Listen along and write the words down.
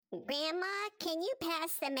Grandma, can you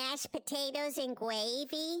pass the mashed potatoes and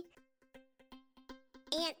gravy?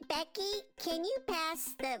 Aunt Becky, can you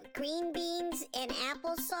pass the green beans and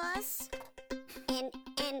applesauce? And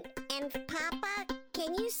Papa,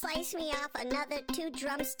 can you slice me off another 2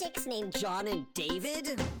 drumsticks named John and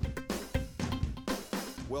David?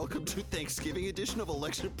 Welcome to Thanksgiving edition of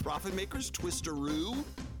Election Profit Makers Twisteroo.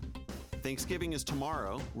 Thanksgiving is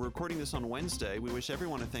tomorrow. We're recording this on Wednesday. We wish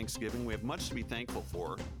everyone a Thanksgiving. We have much to be thankful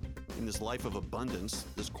for in this life of abundance,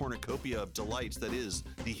 this cornucopia of delights that is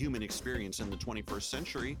the human experience in the 21st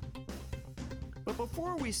century. But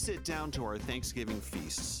before we sit down to our Thanksgiving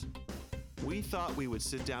feasts, we thought we would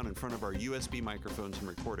sit down in front of our USB microphones and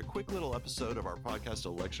record a quick little episode of our podcast,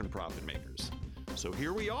 Election Profit Makers. So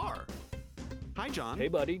here we are. Hi, John. Hey,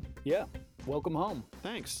 buddy. Yeah, welcome home.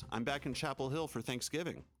 Thanks. I'm back in Chapel Hill for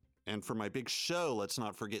Thanksgiving. And for my big show, let's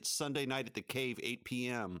not forget Sunday night at the Cave, 8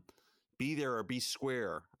 p.m. Be there or be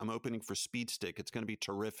square. I'm opening for Speed Stick. It's going to be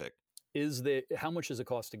terrific. How much does it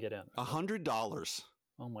cost to get in? $100.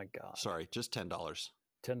 Oh, my God. Sorry, just $10.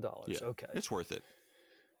 $10. Yeah, okay. It's worth it.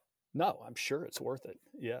 No, I'm sure it's worth it.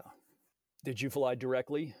 Yeah. Did you fly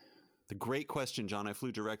directly? The great question, John. I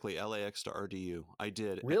flew directly LAX to RDU. I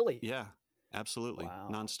did. Really? Yeah, absolutely. Wow.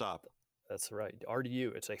 Nonstop. That's right.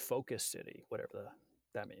 RDU, it's a focus city, whatever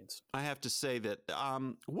that means. I have to say that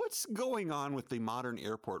what's going on with the modern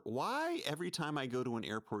airport? Why every time I go to an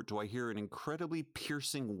airport do I hear an incredibly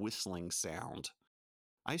piercing whistling sound?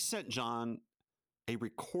 I sent John a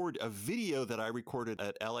video that I recorded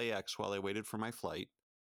at LAX while I waited for my flight.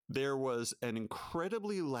 There was an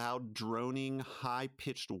incredibly loud, droning,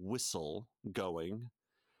 high-pitched whistle going.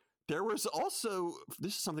 There was also,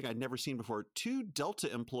 this is something I'd never seen before, 2 Delta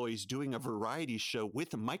employees doing a variety show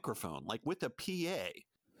with a microphone, like with a PA,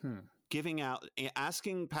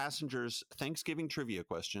 asking passengers Thanksgiving trivia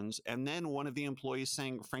questions, and then one of the employees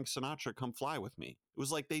saying, Frank Sinatra, come fly with me. It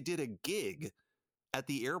was like they did a gig at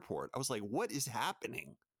the airport. I was like, what is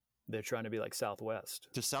happening? They're trying to be like Southwest.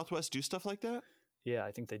 Does Southwest do stuff like that? Yeah,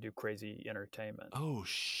 I think they do crazy entertainment. Oh,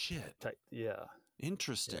 shit. Yeah.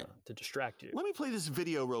 Interesting. Yeah, to distract you. Let me play this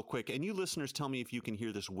video real quick, and you listeners tell me if you can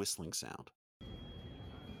hear this whistling sound.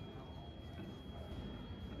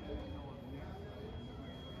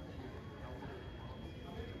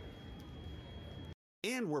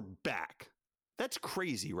 And we're back. That's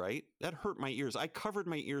crazy, right? That hurt my ears. I covered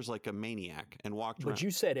my ears like a maniac and walked around. But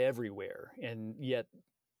you said everywhere, and yet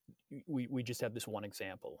we just have this one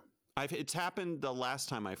example. It's happened the last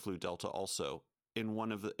time I flew Delta also. At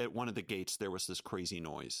one of the gates, there was this crazy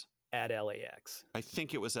noise. At LAX. I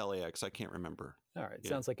think it was LAX. I can't remember. All right.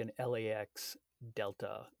 Sounds like an LAX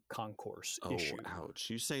Delta concourse issue. Oh, ouch.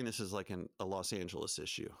 You're saying this is like a Los Angeles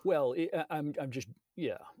issue. Well, it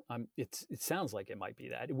sounds like it might be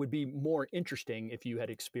that. It would be more interesting if you had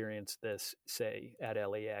experienced this, say, at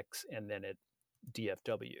LAX and then at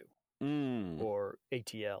DFW or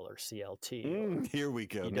ATL or CLT. Here we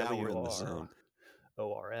go. Now we're in the zone.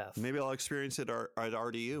 ORF. Maybe I'll experience it at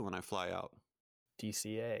RDU when I fly out.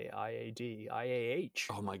 DCA, IAD, IAH.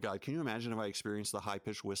 Oh my God. Can you imagine if I experienced the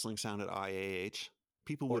high-pitched whistling sound at IAH?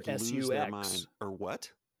 People would SUX. lose their mind. Or what?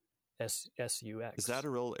 SUX. Is that a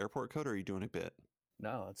real airport code or are you doing a bit?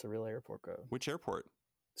 No, it's a real airport code. Which airport?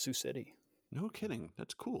 Sioux City. No kidding.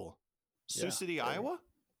 That's cool. Yeah, Sioux City, Iowa?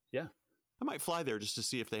 Yeah. I might fly there just to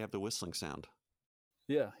see if they have the whistling sound.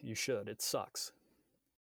 Yeah, you should. It sucks.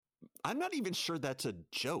 I'm not even sure that's a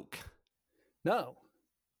joke. No.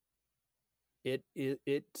 It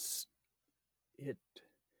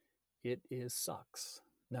sucks.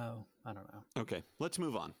 No, I don't know. Okay, let's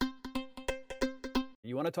move on.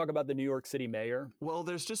 You want to talk about the New York City mayor? Well,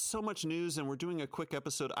 there's just so much news, and we're doing a quick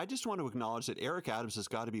episode. I just want to acknowledge that Eric Adams has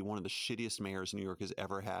got to be one of the shittiest mayors New York has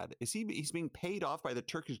ever had. He's being paid off by the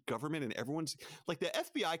Turkish government, and everyone's like, the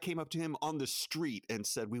FBI came up to him on the street and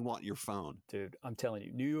said, "We want your phone." Dude, I'm telling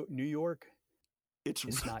you, New York,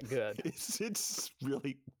 it's not good. It's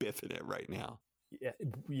really biffing it right now.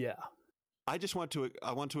 Yeah. I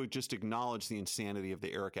want to just acknowledge the insanity of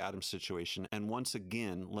the Eric Adams situation and once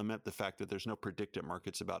again lament the fact that there's no predictive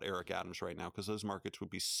markets about Eric Adams right now because those markets would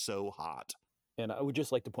be so hot. And I would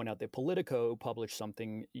just like to point out that Politico published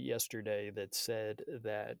something yesterday that said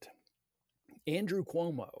that Andrew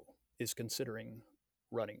Cuomo is considering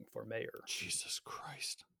running for mayor. Jesus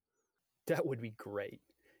Christ. That would be great.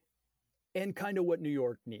 And kind of what New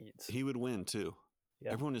York needs. He would win too.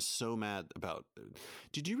 Yeah. Everyone is so mad about.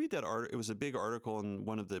 Did you read that article? It was a big article in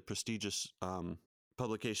one of the prestigious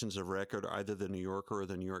publications of record, either the New Yorker or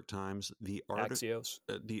the New York Times, the Axios.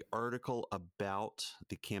 The article about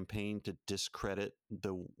the campaign to discredit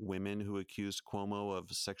the women who accused Cuomo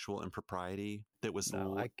of sexual impropriety, that was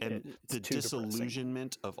and the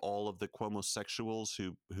disillusionment of all of the Cuomo-sexuals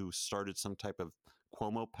who started some type of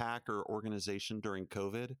Cuomo PAC or organization during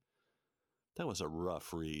COVID. That was a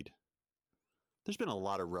rough read. There's been a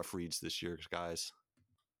lot of rough reads this year, guys.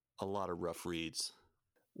 A lot of rough reads.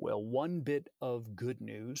 Well, one bit of good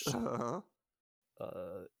news. Uh-huh.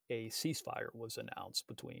 A ceasefire was announced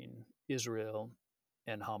between Israel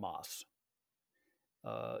and Hamas.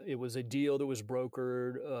 It was a deal that was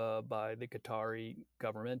brokered by the Qatari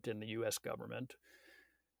government and the U.S. government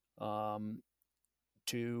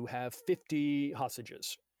to have 50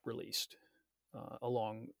 hostages released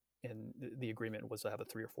and the agreement was to have a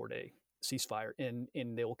 3 or 4 day ceasefire, and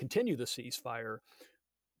they will continue the ceasefire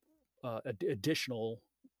additional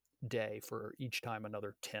day for each time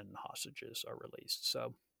another 10 hostages are released.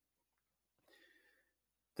 So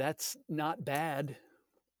that's not bad.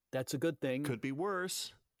 That's a good thing. Could be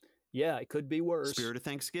worse. Yeah, it could be worse. Spirit of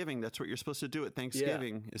Thanksgiving. That's what you're supposed to do at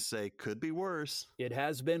Thanksgiving, is say, could be worse. It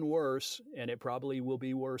has been worse, and it probably will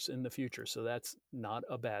be worse in the future. So that's not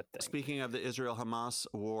a bad thing. Speaking of the Israel-Hamas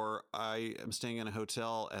war, I am staying in a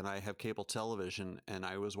hotel, and I have cable television, and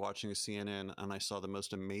I was watching CNN, and I saw the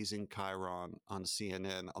most amazing chyron on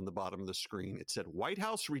CNN on the bottom of the screen. It said, White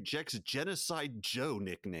House rejects Genocide Joe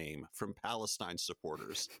nickname from Palestine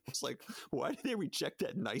supporters. It's like, why did they reject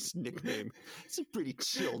that nice nickname? It's a pretty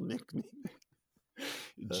chill nickname.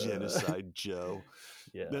 Genocide Joe.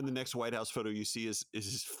 Yeah. Then the next White House photo you see is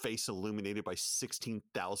his face illuminated by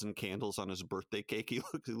 16,000 candles on his birthday cake. He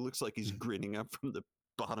looks like he's grinning up from the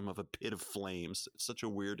bottom of a pit of flames. It's such a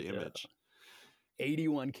weird image.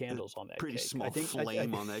 81 candles on that pretty cake. Small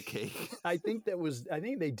flame on that cake. I think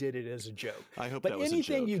they did it as a joke. I hope but that was a joke.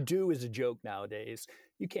 Anything you do is a joke nowadays.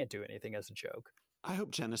 You can't do anything as a joke. I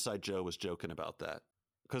hope Genocide Joe was joking about that.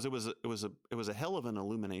 Because it was a hell of an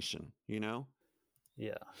illumination, you know?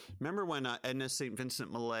 Yeah. Remember when Edna St. Vincent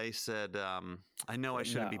Millay said, I know I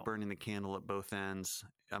shouldn't be burning the candle at both ends.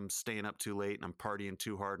 I'm staying up too late and I'm partying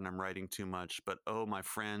too hard and I'm writing too much. But oh, my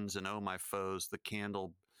friends and oh, my foes, the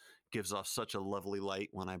candle gives off such a lovely light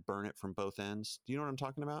when I burn it from both ends. Do you know what I'm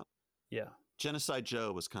talking about? Yeah. Genocide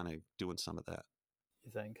Joe was kind of doing some of that.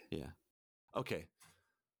 You think? Yeah. Okay.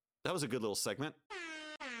 That was a good little segment.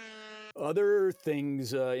 Other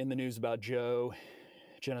things in the news about Joe,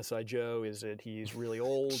 Genocide Joe, is that he's really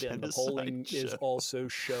old, and the polling is also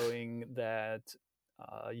showing that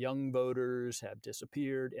young voters have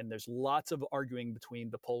disappeared, and there's lots of arguing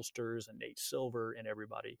between the pollsters and Nate Silver and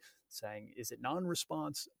everybody saying, is it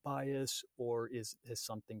non-response bias or has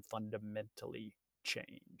something fundamentally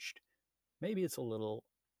changed? Maybe it's a little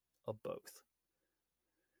of both.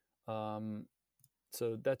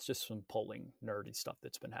 So that's just some polling nerdy stuff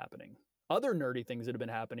that's been happening. Other nerdy things that have been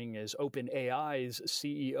happening is OpenAI's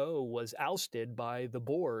CEO was ousted by the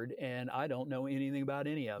board, and I don't know anything about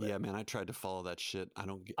any of it. Yeah, man, I tried to follow that shit.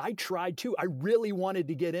 I tried too. I really wanted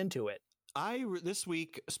to get into it. This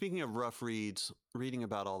week, speaking of rough reads, reading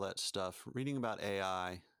about all that stuff, reading about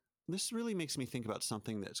AI, this really makes me think about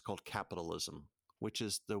something that's called capitalism, which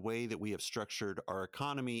is the way that we have structured our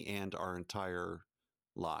economy and our entire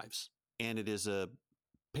lives. And it is a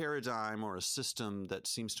paradigm or a system that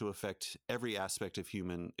seems to affect every aspect of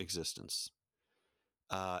human existence,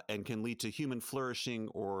 and can lead to human flourishing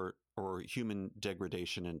or human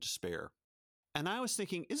degradation and despair. And I was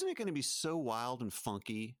thinking, isn't it going to be so wild and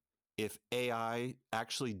funky if AI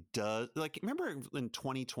actually does, like, remember in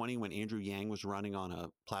 2020 when Andrew Yang was running on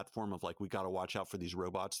a platform of like, we got to watch out for these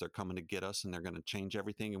robots. They're coming to get us and they're going to change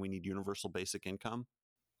everything and we need universal basic income.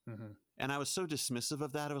 Mm-hmm. And I was so dismissive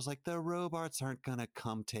of that. I was like, the robots aren't going to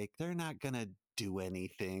they're not going to do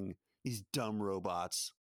anything. These dumb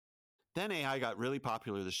robots. Then AI got really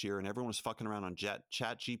popular this year and everyone was fucking around on Chat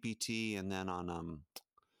GPT and then on,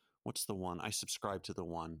 what's the one? I subscribe to the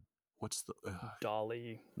one. What's the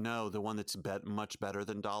Dolly? No, the one that's much better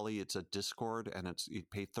than Dolly. It's a Discord and you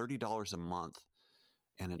pay $30 a month.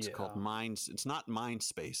 And it's called It's not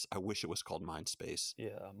Mindspace. I wish it was called Mindspace. Yeah,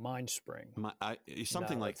 Mindspring.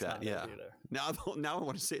 Something like that. Yeah. Now I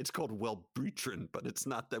want to say it's called Wellbutrin, but it's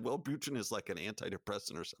not that. Wellbutrin is like an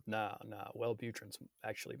antidepressant or something. No. Wellbutrin's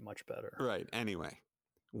actually much better. Right. Anyway,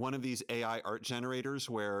 one of these AI art generators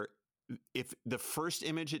where if the first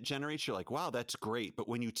image it generates, you're like, wow, that's great. But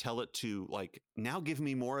when you tell it to like, now give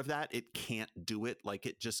me more of that, it can't do it. Like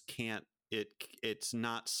it just can't. It's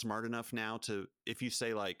not smart enough now to, if you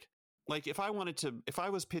say like if I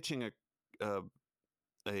was pitching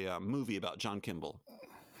a movie about John Kimball,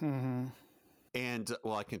 mm-hmm. And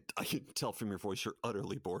well, I can tell from your voice you're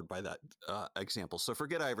utterly bored by that example. So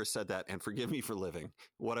forget I ever said that, and forgive me for living.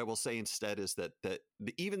 What I will say instead is that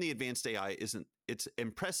even the advanced AI it's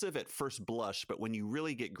impressive at first blush, but when you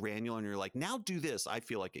really get granular and you're like, now do this, I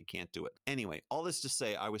feel like it can't do it. Anyway, all this to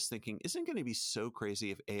say, I was thinking, isn't it going to be so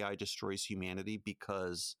crazy if AI destroys humanity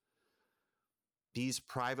because these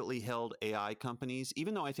privately held AI companies,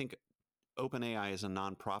 even though I think OpenAI is a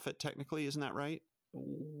nonprofit technically, isn't that right?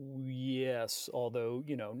 Yes, although,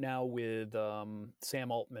 now with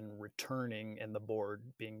Sam Altman returning and the board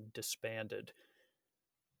being disbanded,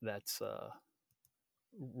 that's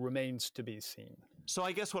remains to be seen. So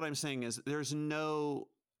I guess what I'm saying is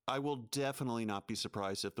I will definitely not be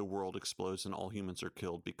surprised if the world explodes and all humans are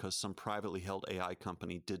killed because some privately held AI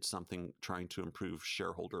company did something trying to improve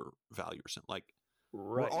shareholder value or something. Like,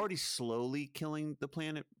 right. We're already slowly killing the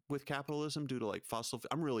planet with capitalism due to like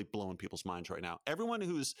I'm really blowing people's minds right now. Everyone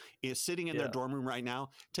is sitting in their dorm room right now,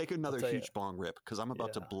 take another huge bong rip because I'm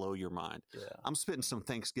about to blow your mind. Yeah. I'm spitting some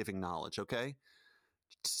Thanksgiving knowledge, okay?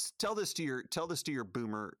 Tell this to your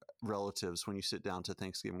boomer relatives when you sit down to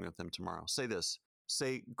Thanksgiving with them tomorrow. Say this.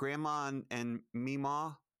 Say, Grandma and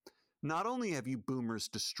Meemaw, not only have you boomers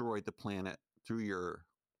destroyed the planet through your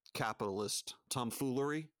capitalist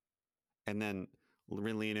tomfoolery, and then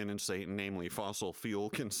lean in and say, namely fossil fuel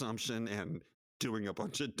consumption and doing a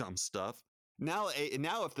bunch of dumb stuff. Now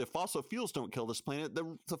if the fossil fuels don't kill this planet,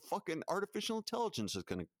 the fucking artificial intelligence is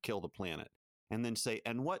going to kill the planet. And then say,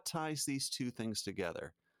 and what ties these two things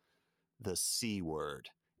together? The C word.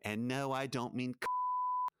 And no, I don't mean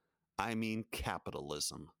I mean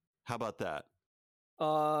capitalism. How about that?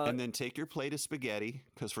 And then take your plate of spaghetti,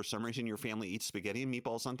 because for some reason your family eats spaghetti and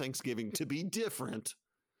meatballs on Thanksgiving to be different,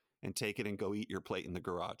 and take it and go eat your plate in the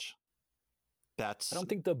garage. I don't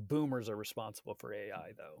think the boomers are responsible for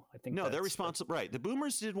AI, though. I think they're responsible. Right. The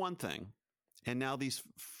boomers did one thing, and now these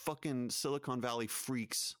fucking Silicon Valley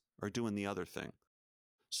freaks are doing the other thing.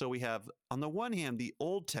 So we have, on the one hand, the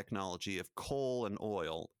old technology of coal and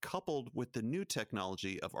oil, coupled with the new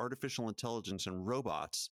technology of artificial intelligence and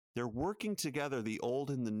robots. They're working together, the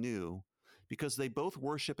old and the new, because they both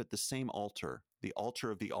worship at the same altar, the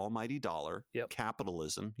altar of the almighty dollar,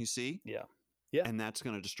 capitalism, you see? Yeah. And that's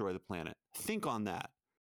going to destroy the planet. Think on that.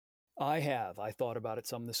 I thought about it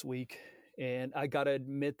some this week. And I got to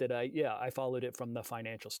admit that I followed it from the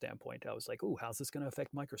financial standpoint. I was like, ooh, how's this going to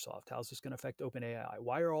affect Microsoft? How's this going to affect OpenAI?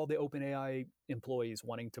 Why are all the OpenAI employees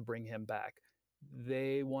wanting to bring him back?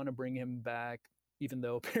 They want to bring him back, even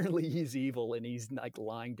though apparently he's evil and he's like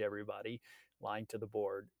lying to everybody, lying to the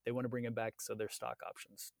board. They want to bring him back so their stock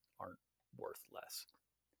options aren't worth less.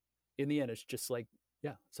 In the end, it's just like,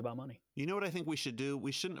 it's about money. You know what I think we should do?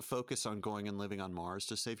 We shouldn't focus on going and living on Mars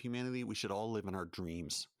to save humanity. We should all live in our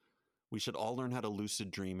dreams. We should all learn how to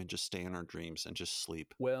lucid dream and just stay in our dreams and just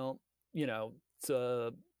sleep. Well,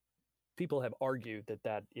 people have argued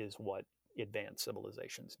that is what advanced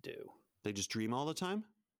civilizations do. They just dream all the time?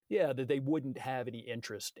 Yeah, that they wouldn't have any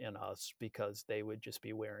interest in us because they would just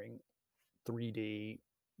be wearing 3D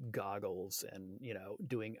goggles and,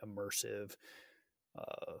 doing immersive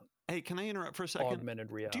hey, can I interrupt for a second?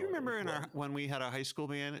 Augmented reality. Do you remember when we had a high school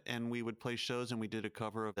band and we would play shows and we did a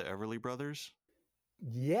cover of the Everly Brothers?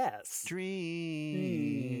 Yes.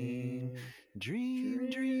 Dream.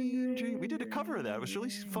 We did a cover of that. It was really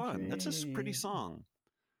fun. That's a pretty song.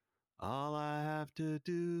 All I have to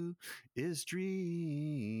do is dream.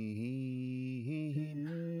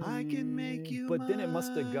 I can make you But then it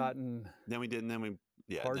must have gotten Then we did, and then we,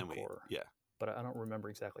 hardcore. But I don't remember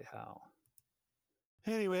exactly how.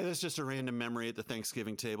 Anyway, that's just a random memory at the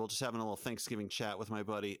Thanksgiving table. Just having a little Thanksgiving chat with my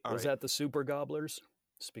buddy. Was that the Super Gobblers?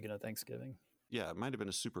 Speaking of Thanksgiving. Yeah, it might have been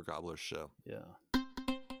a Super Gobblers show. Yeah.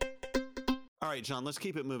 All right, John, let's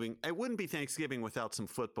keep it moving. It wouldn't be Thanksgiving without some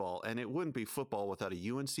football, and it wouldn't be football without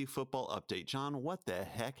a UNC football update. John, what the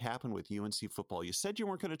heck happened with UNC football? You said you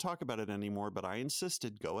weren't going to talk about it anymore, but I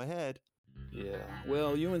insisted. Go ahead. Yeah.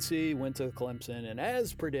 Well, UNC went to Clemson, and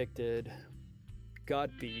as predicted, got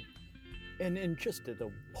beat. And in just a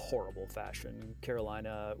horrible fashion.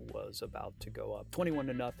 Carolina was about to go up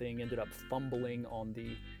 21-0, ended up fumbling on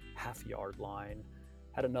the half-yard line,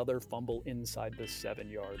 had another fumble inside the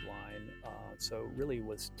 7-yard line. So really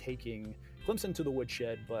was taking Clemson to the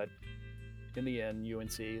woodshed, but in the end,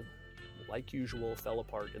 UNC, like usual, fell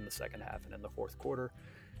apart in the second half and in the fourth quarter.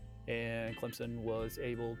 And Clemson was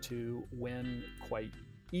able to win quite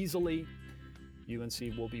easily.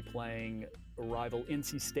 UNC will be playing rival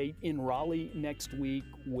NC State in Raleigh next week,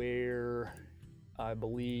 where I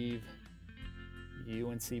believe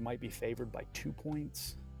UNC might be favored by 2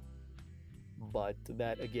 points. But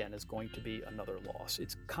that, again, is going to be another loss.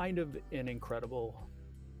 It's kind of an incredible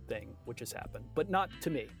thing which has happened, but not to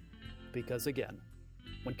me. Because, again,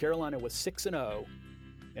 when Carolina was 6-0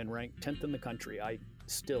 and ranked 10th in the country, I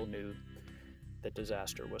still knew that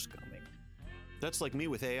disaster was coming. That's like me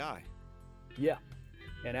with AI. Yeah.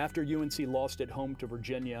 And after UNC lost at home to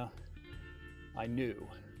Virginia, I knew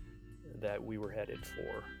that we were headed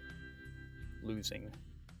for losing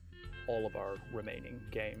all of our remaining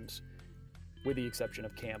games, with the exception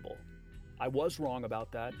of Campbell. I was wrong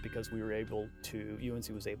about that because UNC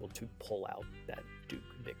was able to pull out that Duke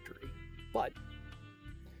victory. But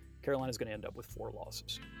Carolina's going to end up with 4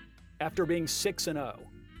 losses. After being 6-0,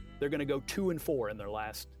 they're going to go 2-4 in their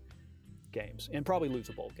last games and probably lose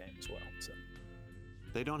a bowl game as well. So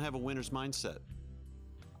they don't have a winner's mindset.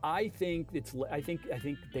 I think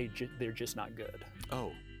they're just not good.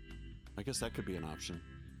 Oh, I guess that could be an option.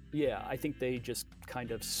 Yeah, I think they just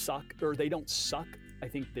kind of suck, or they don't suck. I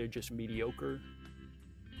think they're just mediocre.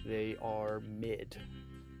 They are mid.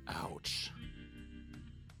 Ouch.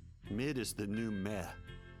 Mid is the new meh.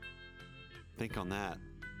 Think on that.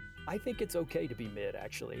 I think it's okay to be mid,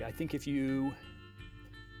 actually. I think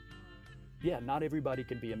not everybody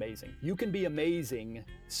can be amazing. You can be amazing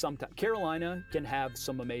sometimes. Carolina can have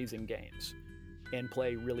some amazing games and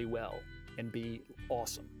play really well and be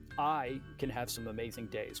awesome. I can have some amazing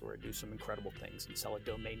days where I do some incredible things and sell a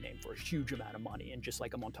domain name for a huge amount of money and just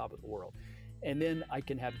like I'm on top of the world. And then I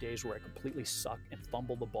can have days where I completely suck and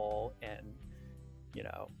fumble the ball and,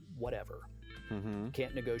 whatever. Mm-hmm.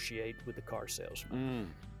 Can't negotiate with the car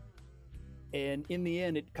salesman. And in the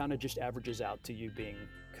end, it kind of just averages out to you being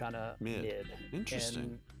kind of mid. Interesting.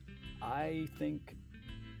 And I think,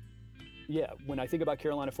 when I think about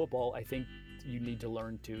Carolina football, I think you need to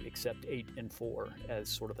learn to accept 8-4 as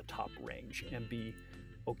sort of the top range and be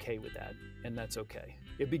okay with that. And that's okay.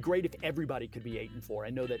 It'd be great if everybody could be 8-4.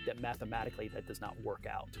 I know that mathematically that does not work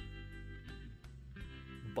out.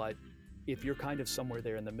 But if you're kind of somewhere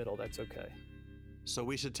there in the middle, that's okay. So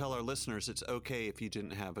we should tell our listeners it's okay if you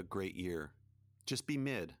didn't have a great year. Just be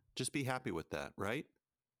mid. Just be happy with that, right?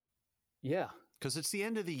 Yeah. Because it's the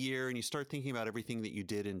end of the year and you start thinking about everything that you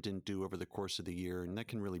did and didn't do over the course of the year, and that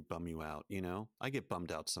can really bum you out, I get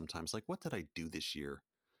bummed out sometimes. Like, what did I do this year?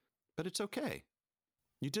 But it's okay.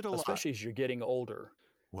 You did a lot. Especially as you're getting older.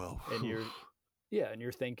 Well, and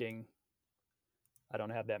you're thinking, I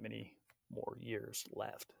don't have that many more years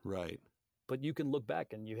left. Right. But you can look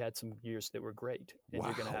back and you had some years that were great, and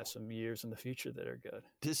you're going to have some years in the future that are good.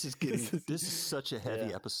 This is such a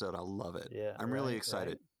heavy episode. I love it. Yeah. I'm really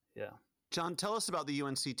excited. Right? Yeah. John, tell us about the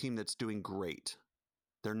UNC team that's doing great.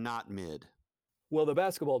 They're not mid. Well, the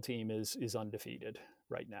basketball team is undefeated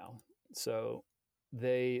right now. So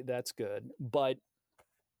that's good. But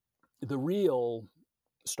the real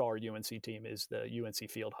star UNC team is the UNC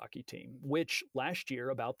field hockey team, which last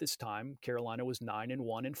year about this time, Carolina was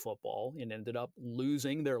 9-1 in football and ended up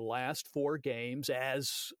losing their last 4 games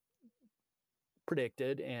as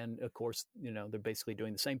predicted. And of course, they're basically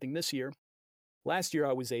doing the same thing this year. Last year,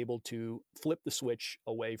 I was able to flip the switch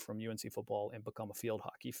away from UNC football and become a field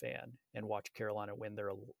hockey fan and watch Carolina win their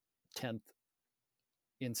 10th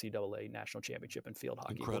NCAA national championship in field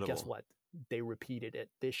hockey. Incredible. Well, guess what? They repeated it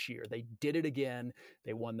this year. They did it again.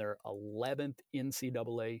 They won their 11th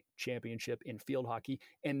NCAA championship in field hockey,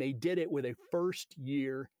 and they did it with a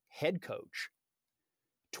first-year head coach,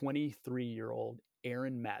 23-year-old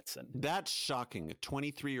Aaron Matson. That's shocking. A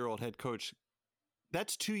 23-year-old head coach.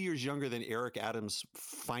 That's 2 years younger than Eric Adams'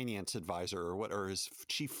 finance advisor or his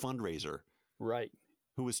chief fundraiser. Right.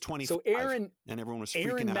 Who was 25. So and everyone was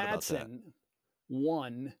freaking out about that. Aaron Matson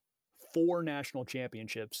won 4 national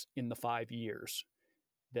championships in the 5 years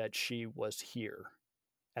that she was here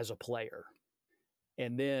as a player.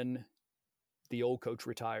 And then the old coach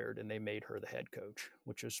retired and they made her the head coach,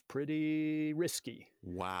 which is pretty risky.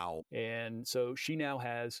 Wow. And so she now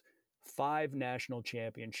has 5 national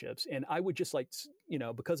championships. And I would just like,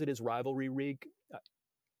 because it is rivalry week,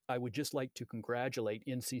 I would just like to congratulate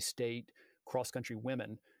NC State cross-country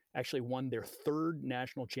women. Actually won their 3rd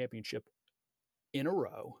national championship in a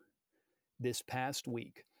row this past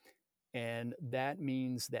week. And that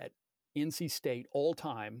means that NC State all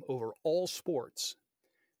time over all sports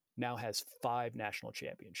now has 5 national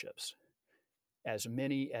championships, as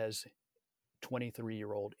many as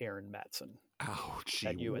 23-year-old Aaron Matson. Ouch.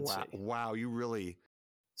 At UNC. Wow, you really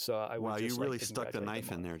you really stuck the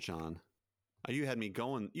knife in there, John. You had me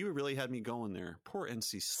going. You really had me going there. Poor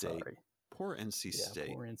NC State. Sorry. Poor NC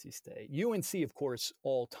State. Poor NC State. UNC, of course,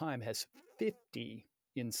 all time has 50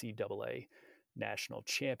 NCAA national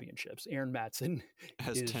championships. Erin Matson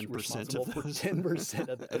has is 10% responsible of for those. 10%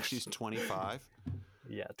 of those. And she's 25.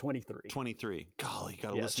 Yeah, 23. 23. Golly,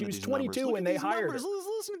 gotta Yeah, listen she to was these 22 numbers. when they hired numbers. her.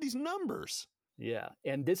 Listen to these numbers. Yeah,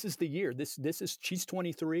 and this is the year. This is she's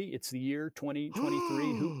 23. It's the year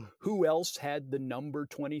 2023. Who else had the number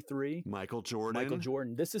 23? Michael Jordan. Michael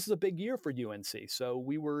Jordan. This is a big year for UNC. So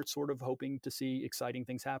we were sort of hoping to see exciting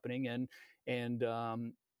things happening, and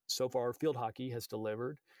so far field hockey has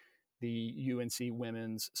delivered. The UNC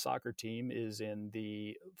women's soccer team is in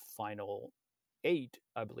the final 8,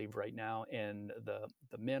 I believe, right now, and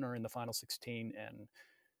the men are in the final 16. And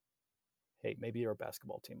hey, maybe our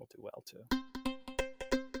basketball team will do well too.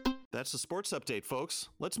 That's the sports update, folks.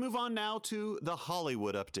 Let's move on now to the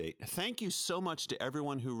Hollywood update. Thank you so much to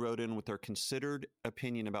everyone who wrote in with their considered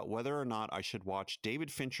opinion about whether or not I should watch David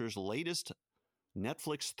Fincher's latest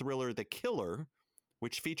Netflix thriller, The Killer,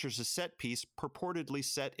 which features a set piece purportedly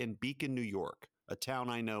set in Beacon, New York, a town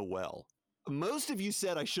I know well. Most of you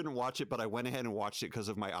said I shouldn't watch it, but I went ahead and watched it because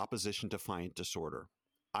of my opposition defiant disorder.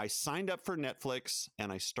 I signed up for Netflix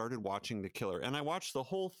and I started watching The Killer, and I watched the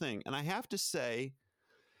whole thing. And I have to say,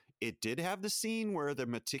 it did have the scene where the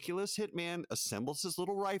meticulous hitman assembles his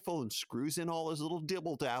little rifle and screws in all his little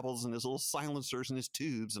dibble dabbles and his little silencers and his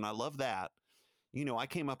tubes. And I love that. You know, I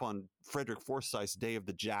came up on Frederick Forsyth's Day of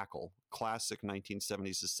the Jackal, classic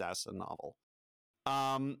 1970s assassin novel.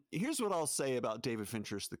 Here's what I'll say about David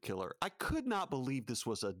Fincher's The Killer. I could not believe this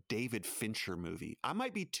was a David Fincher movie. I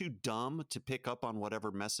might be too dumb to pick up on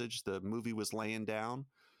whatever message the movie was laying down.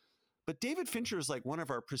 But David Fincher is like one of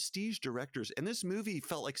our prestige directors. And this movie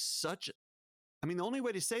felt like the only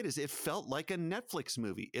way to say it is it felt like a Netflix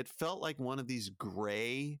movie. It felt like one of these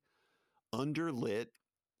gray, underlit,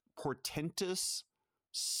 portentous,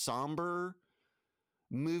 somber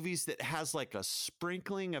movies that has like a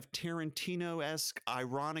sprinkling of Tarantino-esque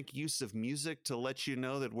ironic use of music to let you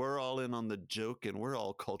know that we're all in on the joke and we're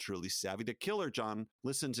all culturally savvy. The Killer, John,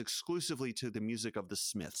 listens exclusively to the music of the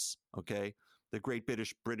Smiths, okay? The great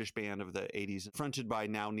British band of the 80s, fronted by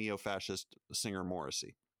now neo-fascist singer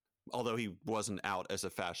Morrissey, although he wasn't out as a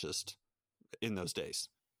fascist in those days.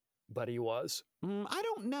 But he was. I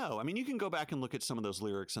don't know. I mean, you can go back and look at some of those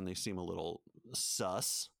lyrics and they seem a little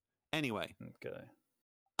sus. Anyway. Okay.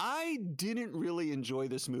 I didn't really enjoy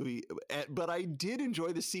this movie, but I did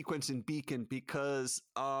enjoy the sequence in Beacon because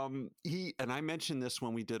and I mentioned this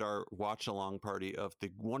when we did our watch-along party of the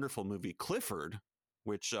wonderful movie Clifford,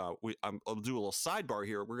 which I'll do a little sidebar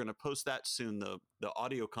here. We're going to post that soon, the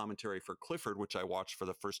audio commentary for Clifford, which I watched for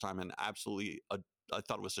the first time and absolutely, I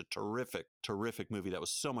thought it was a terrific, terrific movie. That was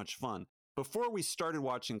so much fun. Before we started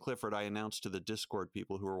watching Clifford, I announced to the Discord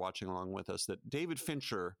people who were watching along with us that David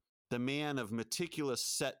Fincher, the man of meticulous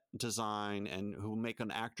set design and who make an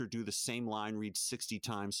actor do the same line read 60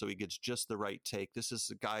 times so he gets just the right take. This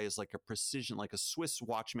guy is like a precision, like a Swiss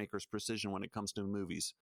watchmaker's precision when it comes to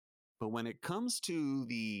movies. But when it comes to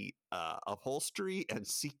the upholstery and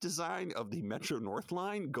seat design of the Metro North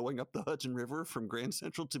line going up the Hudson River from Grand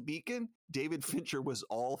Central to Beacon, David Fincher was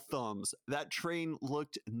all thumbs. That train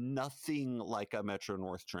looked nothing like a Metro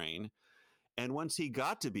North train. And once he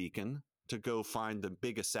got to Beacon to go find the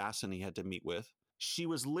big assassin he had to meet with, she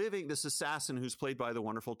was living, this assassin who's played by the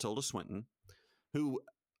wonderful Tilda Swinton, who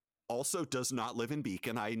also does not live in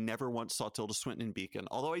Beacon. I never once saw Tilda Swinton in Beacon,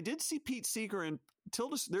 although I did see Pete Seeger and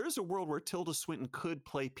Tilda. There is a world where Tilda Swinton could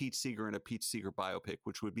play Pete Seeger in a Pete Seeger biopic,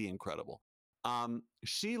 which would be incredible.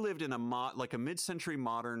 She lived in like a mid-century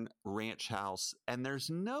modern ranch house, and there's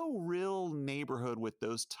no real neighborhood with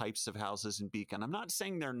those types of houses in Beacon. I'm not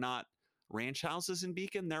saying they're not ranch houses in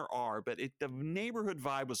Beacon. There are, but the neighborhood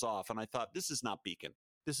vibe was off, and I thought, this is not Beacon.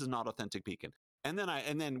 This is not authentic Beacon. And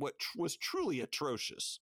then what was truly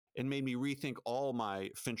atrocious and made me rethink all my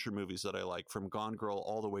Fincher movies that I like, from Gone Girl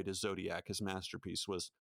all the way to Zodiac, his masterpiece,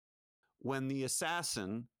 was when the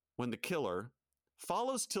killer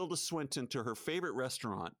follows Tilda Swinton to her favorite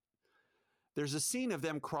restaurant. There's a scene of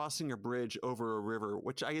them crossing a bridge over a river,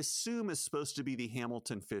 which I assume is supposed to be the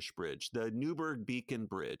Hamilton Fish Bridge, the Newburgh-Beacon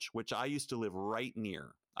Bridge, which I used to live right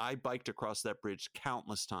near. I biked across that bridge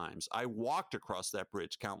countless times. I walked across that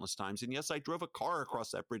bridge countless times. And yes, I drove a car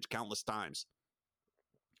across that bridge countless times.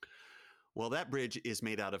 Well, that bridge is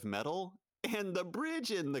made out of metal, and the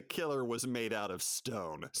bridge in The Killer was made out of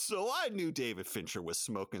stone. So I knew David Fincher was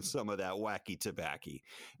smoking some of that wacky tobacco.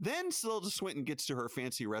 Then Tilda Swinton gets to her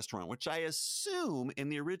fancy restaurant, which I assume in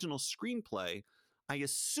the original screenplay, the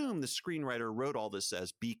screenwriter wrote all this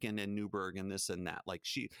as Beacon and Newburgh and this and that. Like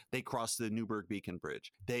they cross the Newburgh-Beacon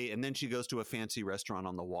Bridge. And then she goes to a fancy restaurant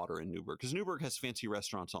on the water in Newburgh, because Newburgh has fancy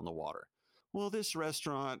restaurants on the water. Well, this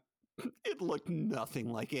restaurant It looked nothing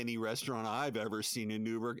like any restaurant I've ever seen in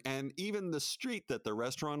Newburgh. And even the street that the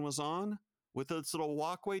restaurant was on, with its little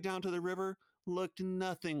walkway down to the river, looked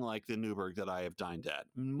nothing like the Newburgh that I have dined at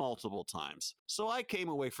multiple times. So I came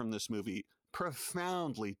away from this movie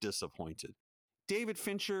profoundly disappointed. David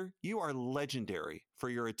Fincher, you are legendary for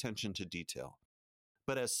your attention to detail.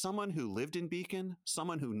 But as someone who lived in Beacon,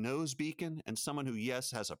 someone who knows Beacon, and someone who,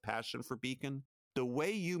 yes, has a passion for Beacon, the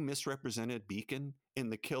way you misrepresented Beacon in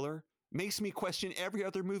The Killer makes me question every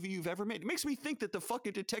other movie you've ever made. It makes me think that the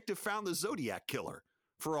fucking detective found the Zodiac killer,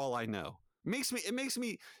 for all I know. It makes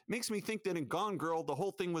me think that in Gone Girl, the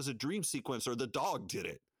whole thing was a dream sequence or the dog did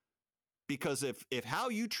it. Because if how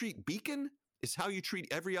you treat Beacon is how you treat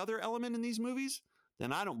every other element in these movies,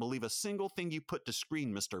 then I don't believe a single thing you put to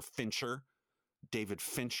screen, Mr. Fincher, David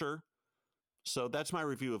Fincher. So that's my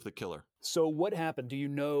review of The Killer. So what happened? Do you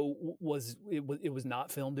know, it was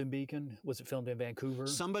not filmed in Beacon? Was it filmed in Vancouver?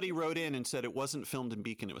 Somebody wrote in and said it wasn't filmed in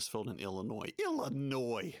Beacon, it was filmed in Illinois.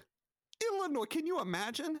 Illinois. Can you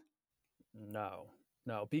imagine? No.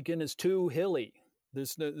 Beacon is too hilly.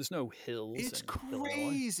 There's no hills. It's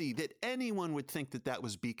crazy that anyone would think that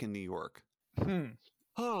was Beacon, New York.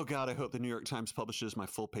 Oh, God, I hope the New York Times publishes my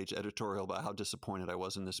full-page editorial about how disappointed I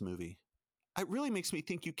was in this movie. It really makes me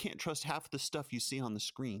think you can't trust half the stuff you see on the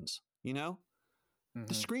screens, you know? Mm-hmm.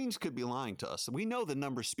 The screens could be lying to us. We know the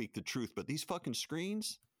numbers speak the truth, but these fucking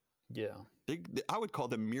screens, I would call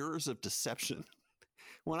them mirrors of deception.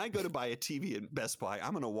 When I go to buy a TV at Best Buy,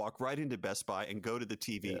 I'm going to walk right into Best Buy and go to the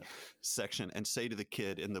TV section and say to the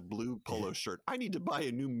kid in the blue polo shirt, I need to buy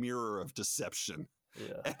a new mirror of deception.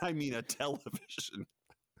 Yeah. And I mean a television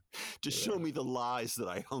to show me the lies that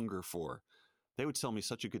I hunger for. They would sell me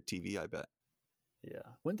such a good TV, I bet. Yeah.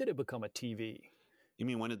 When did it become a TV? You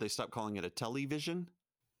mean when did they stop calling it a television?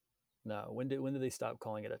 No. When did they stop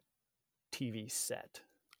calling it a TV set?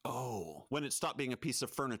 Oh, when it stopped being a piece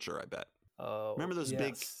of furniture, I bet. Oh, remember those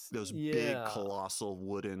big colossal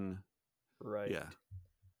wooden. Right. Yeah.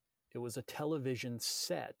 It was a television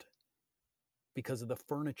set because of the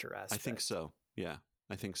furniture aspect. I think so. Yeah,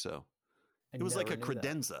 I think so. It was like a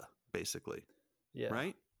credenza, basically. Yeah.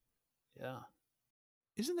 Right? Yeah.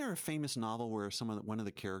 Isn't there a famous novel where one of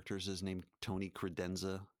the characters is named Tony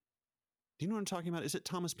Credenza? Do you know what I'm talking about? Is it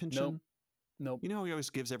Thomas Pynchon? Nope. You know how he always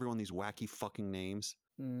gives everyone these wacky fucking names?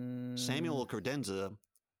 Samuel Credenza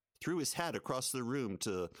threw his hat across the room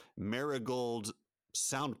to marigold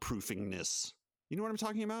soundproofingness. You know what I'm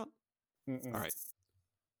talking about? All right.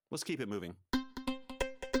 Let's keep it moving.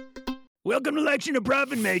 Welcome to Lection of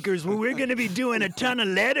Profit Makers, where we're going to be doing a ton of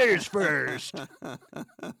letters first.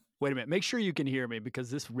 Wait a minute. Make sure you can hear me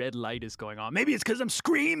because this red light is going on. Maybe it's because I'm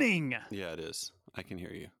screaming. Yeah, it is. I can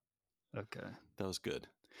hear you. Okay. That was good.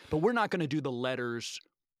 But we're not going to do the letters.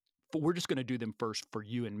 We're just going to do them first for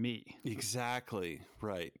you and me. Exactly.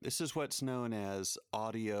 Right. This is what's known as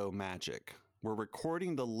audio magic. We're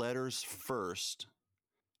recording the letters first,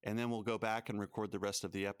 and then we'll go back and record the rest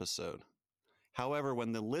of the episode. However,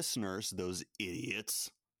 when the listeners, those idiots,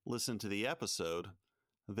 listen to the episode,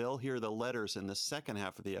 they'll hear the letters in the second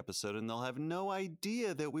half of the episode, and they'll have no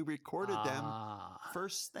idea that we recorded them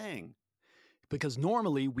first thing. Because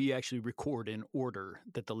normally we actually record in order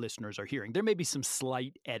that the listeners are hearing. There may be some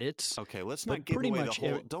slight edits. Okay, let's not give away the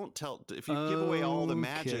whole... Don't tell... If you give away all the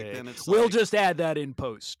magic, then it's We'll just add that in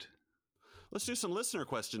post. Let's do some listener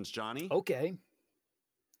questions, Johnny. Okay.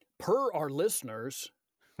 Per our listeners...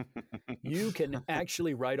 you can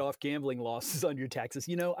actually write off gambling losses on your taxes.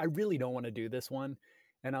 You know, I really don't want to do this one.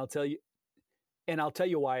 And I'll tell you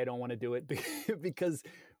why I don't want to do it, because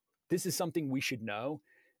this is something we should know.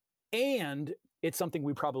 And it's something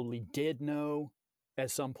we probably did know at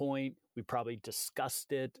some point. We probably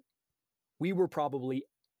discussed it. We were probably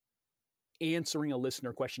answering a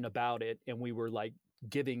listener question about it, and we were like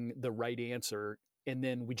giving the right answer, and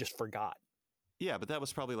then we just forgot. Yeah, but that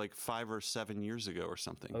was probably like 5 or 7 years ago or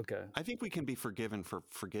something. Okay. I think we can be forgiven for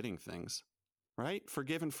forgetting things, right?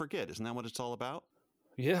 Forgive and forget. Isn't that what it's all about?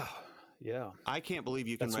 Yeah. I can't believe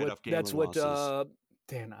you can write off gambling losses. That's what,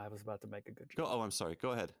 Dan, I was about to make a good joke. I'm sorry.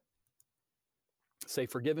 Go ahead. Say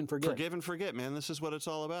forgive and forget. Forgive and forget, man. This is what it's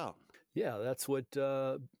all about. Yeah, that's what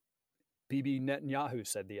Bibi Netanyahu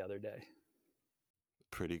said the other day.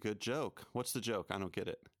 Pretty good joke. What's the joke? I don't get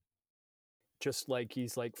it. Just like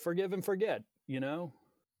he's like, forgive and forget, you know?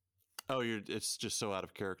 Oh, it's just so out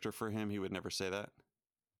of character for him. He would never say that?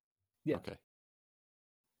 Yeah. Okay.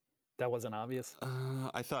 That wasn't obvious?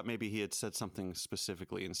 I thought maybe he had said something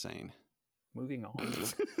specifically insane. Moving on.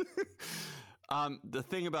 The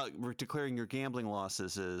thing about declaring your gambling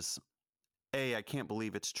losses is A, I can't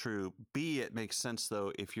believe it's true. B, it makes sense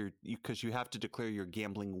though if because you have to declare your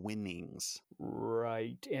gambling winnings.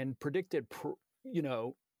 Right. And Predicted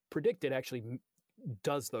actually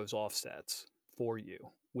does those offsets for you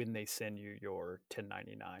when they send you your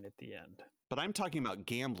 1099 at the end. But I'm talking about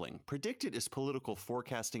gambling. Predicted is political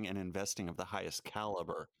forecasting and investing of the highest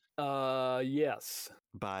caliber. Yes.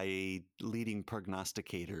 By leading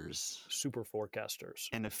prognosticators. Super forecasters.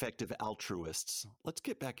 And effective altruists. Let's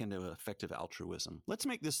get back into effective altruism. Let's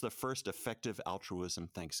make this the first effective altruism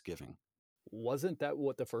Thanksgiving. Wasn't that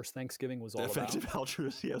what the first Thanksgiving was all effective about?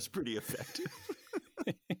 Altruism, yeah, it was pretty effective.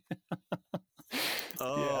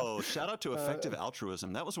 Shout out to effective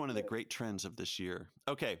altruism. That was one of the great trends of this year.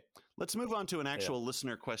 Okay, let's move on to an actual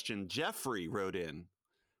listener question. Jeffrey wrote in.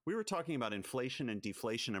 We were talking about inflation and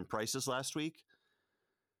deflation and prices last week.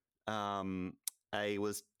 I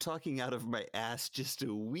was talking out of my ass just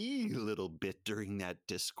a wee little bit during that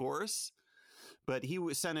discourse, but he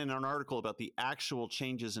sent in an article about the actual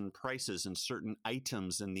changes in prices in certain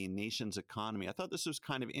items in the nation's economy. I thought this was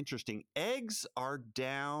kind of interesting. Eggs are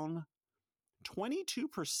down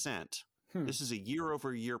 22%. This is a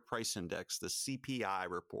year-over-year price index, the CPI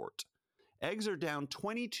report. Eggs are down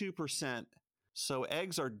 22%. So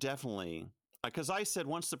eggs are definitely, because I said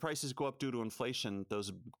once the prices go up due to inflation,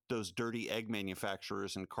 those dirty egg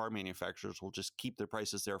manufacturers and car manufacturers will just keep their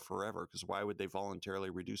prices there forever, because why would they voluntarily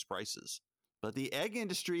reduce prices? But the egg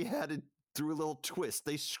industry threw a little twist.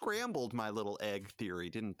 They scrambled my little egg theory,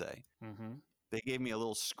 didn't they? Mm-hmm. They gave me a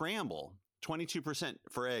little scramble. 22%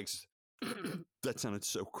 for eggs. That sounded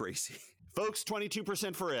so crazy. Folks,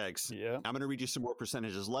 22% for eggs. Yeah. I'm going to read you some more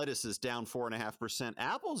percentages. Lettuce is down 4.5%.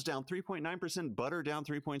 Apples down 3.9%. Butter down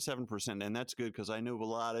 3.7%. And that's good because I know a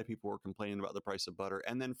lot of people were complaining about the price of butter.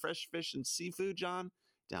 And then fresh fish and seafood, John,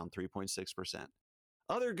 down 3.6%.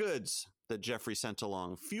 Other goods that Jeffrey sent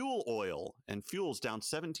along, fuel oil, and fuel's down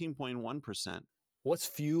 17.1%. What's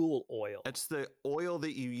fuel oil? It's the oil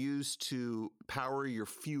that you use to power your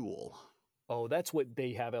fuel. Oh, that's what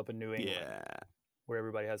they have up in New England. Yeah. Where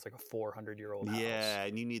everybody has like a 400-year-old house. Yeah,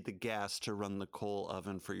 and you need the gas to run the coal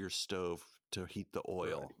oven for your stove to heat the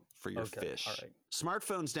oil for your fish. All right.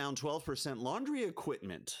 Smartphones down 12%. Laundry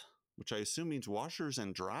equipment, which I assume means washers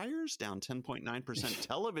and dryers, down 10.9%.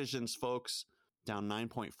 Televisions, folks, down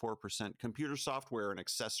 9.4%. Computer software and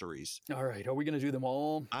accessories. All right. Are we going to do them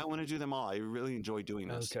all? I want to do them all. I really enjoy doing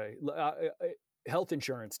this. Okay. Health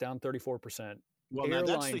insurance down 34%. Well, now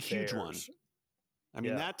that's the huge one. I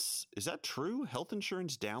mean, is that true? Health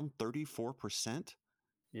insurance down 34%?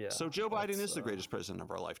 Yeah. So Joe Biden is the greatest president of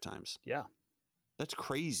our lifetimes. Yeah. That's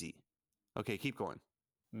crazy. Okay, keep going.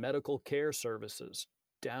 Medical care services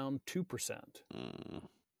down 2%.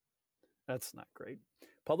 That's not great.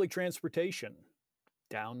 Public transportation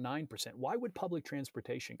down 9%. Why would public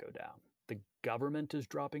transportation go down? The government is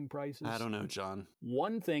dropping prices? I don't know, John.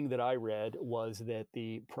 One thing that I read was that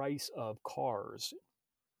the price of cars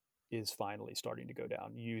is finally starting to go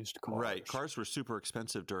down. Used cars. Right. Cars were super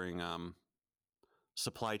expensive during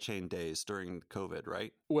supply chain days during COVID,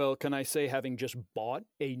 right? Well, can I say, having just bought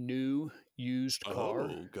a new used car?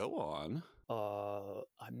 Oh, go on.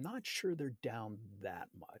 I'm not sure they're down that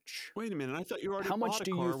much. Wait a minute. I thought you already bought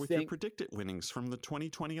a car with your predicted winnings from the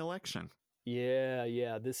 2020 election.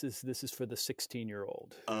 Yeah. This is for the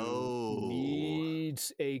 16-year-old. Oh.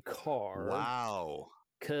 Needs a car. Wow.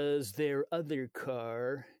 Because their other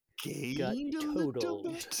car got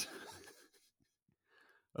totaled.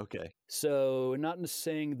 Okay. So not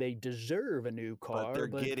saying they deserve a new car,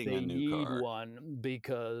 but they need car. One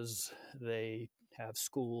because they have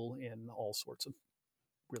school in all sorts of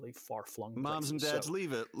really far-flung Moms places. and dads,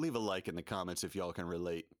 leave a like in the comments if y'all can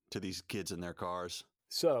relate to these kids and their cars.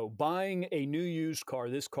 So buying a new used car,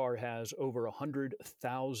 this car has over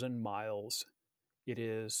 100,000 miles. It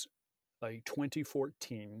is a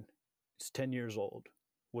 2014. It's 10 years old.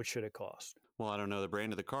 What should it cost? Well, I don't know the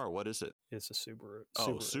brand of the car. What is it? It's a Subaru.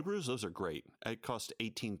 Oh, Subarus? Those are great. It cost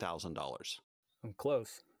 $18,000. I'm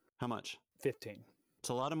close. How much? 15. It's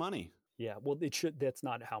a lot of money. Yeah, well, that's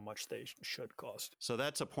not how much they should cost. So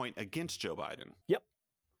that's a point against Joe Biden.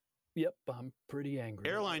 Yep, I'm pretty angry.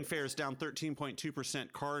 Airline fares down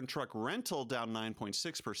 13.2%. Car and truck rental down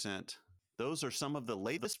 9.6%. Those are some of the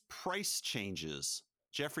latest price changes.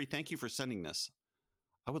 Jeffrey, thank you for sending this.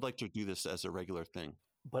 I would like to do this as a regular thing.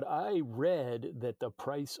 But I read that the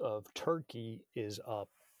price of turkey is up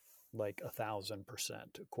like 1,000%,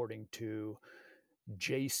 according to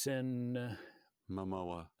Jason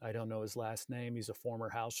Momoa. I don't know his last name. He's a former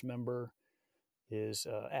House member. His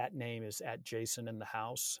 @name is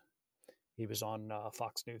 @JasonInTheHouse. He was on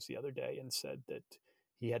Fox News the other day and said that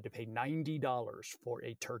he had to pay $90 for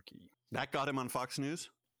a turkey. That got him on Fox News?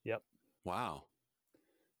 Yep. Wow.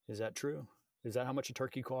 Is that true? Is that how much a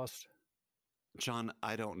turkey costs? John,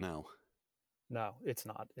 I don't know. No, it's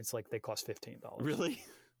not. It's like they cost $15. Really?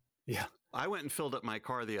 Yeah. I went and filled up my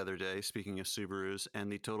car the other day, speaking of Subarus,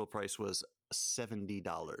 and the total price was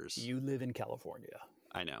 $70. You live in California.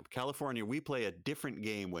 I know. California, we play a different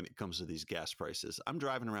game when it comes to these gas prices. I'm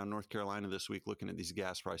driving around North Carolina this week looking at these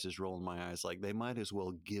gas prices, rolling my eyes like they might as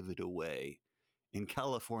well give it away. In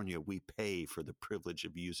California, we pay for the privilege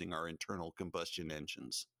of using our internal combustion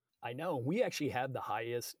engines. I know. We actually have the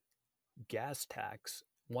highest gas tax,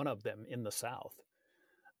 one of them in the South.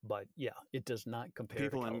 But yeah, it does not compare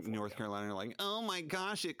People to California. in North Carolina are like, oh my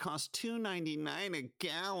gosh, it costs $2.99 a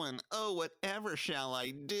gallon. Oh, whatever shall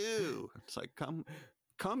I do? It's like,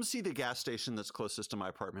 come see the gas station that's closest to my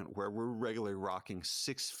apartment where we're regularly rocking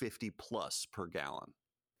 $6.50 plus per gallon.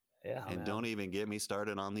 Yeah, and don't even get me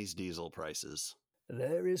started on these diesel prices.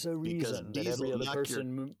 There is a reason that every other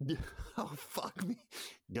person... Oh, fuck me.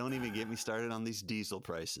 Don't even get me started on these diesel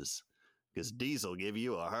prices, because diesel give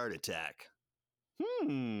you a heart attack.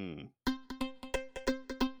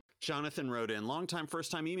 Jonathan wrote in, longtime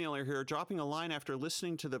first-time emailer here, dropping a line after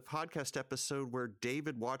listening to the podcast episode where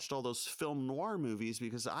David watched all those film noir movies,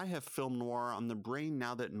 because I have film noir on the brain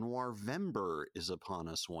now that Noirvember is upon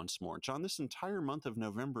us once more. John, this entire month of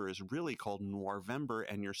November is really called Noirvember,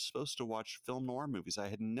 and you're supposed to watch film noir movies. I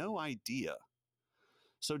had no idea.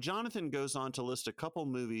 So Jonathan goes on to list a couple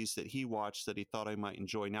movies that he watched that he thought I might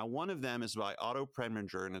enjoy. Now, one of them is by Otto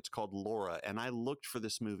Preminger, and it's called Laura. And I looked for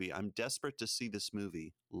this movie. I'm desperate to see this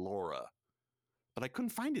movie, Laura. But I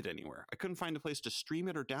couldn't find it anywhere. I couldn't find a place to stream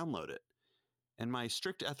it or download it. And my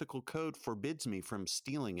strict ethical code forbids me from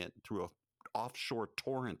stealing it through an offshore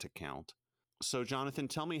torrent account. So, Jonathan,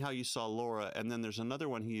 tell me how you saw Laura. And then there's another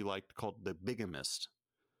one he liked called The Bigamist.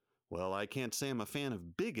 Well, I can't say I'm a fan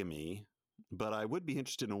of bigamy, but I would be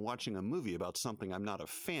interested in watching a movie about something I'm not a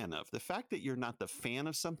fan of. The fact that you're not the fan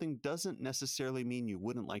of something doesn't necessarily mean you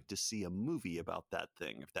wouldn't like to see a movie about that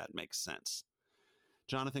thing, if that makes sense.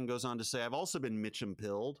 Jonathan goes on to say, I've also been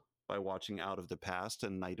Mitchum-pilled by watching Out of the Past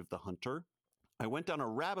and Night of the Hunter. I went down a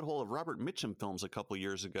rabbit hole of Robert Mitchum films a couple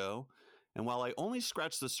years ago, and while I only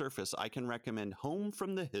scratched the surface, I can recommend Home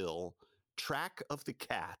from the Hill, Track of the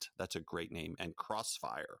Cat, that's a great name, and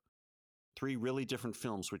Crossfire. 3 really different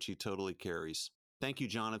films, which he totally carries. Thank you,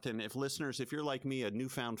 Jonathan. If you're like me, a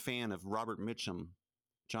newfound fan of Robert Mitchum,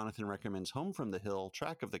 Jonathan recommends Home from the Hill,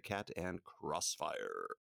 Track of the Cat, and Crossfire.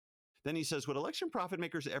 Then he says, would election profit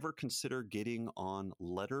makers ever consider getting on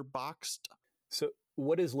Letterboxd? So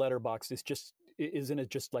what is Letterboxd? Isn't it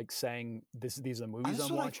just like saying these are the movies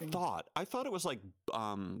I'm watching? I thought it was like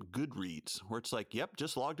Goodreads, where it's like, yep,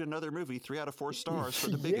 just logged another movie, 3 out of 4 stars for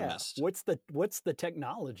The Bigamist. What's the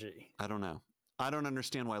technology? I don't know. I don't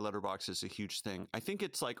understand why Letterboxd is a huge thing. I think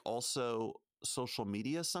it's like also social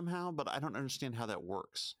media somehow, but I don't understand how that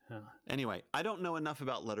works. Huh. Anyway, I don't know enough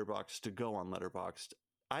about Letterboxd to go on Letterboxd.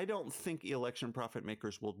 I don't think election profit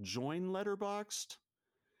makers will join Letterboxd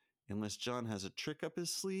unless John has a trick up his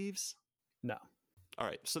sleeves. No. All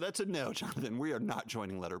right. So that's a no, Jonathan. We are not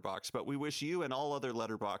joining Letterboxd, but we wish you and all other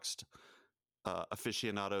Letterboxd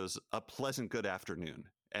aficionados a pleasant good afternoon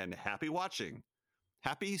and happy watching,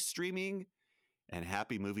 happy streaming, and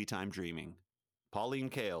happy movie time dreaming. Pauline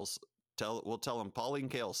Kaels, we'll tell them Pauline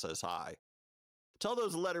Kael says hi. Tell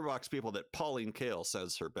those Letterboxd people that Pauline Kael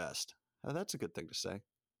says her best. That's a good thing to say.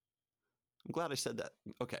 I'm glad I said that.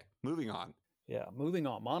 Okay, moving on. Yeah, moving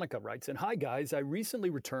on. Monica writes in, hi guys, I recently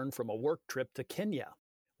returned from a work trip to Kenya,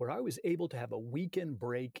 where I was able to have a weekend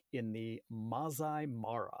break in the Masai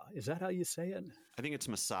Mara. Is that how you say it? I think it's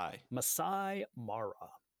Masai. Masai Mara,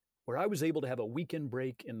 where I was able to have a weekend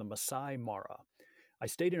break in the Masai Mara. I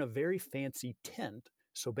stayed in a very fancy tent,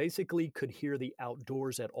 so basically could hear the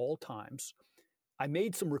outdoors at all times. I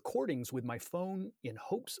made some recordings with my phone in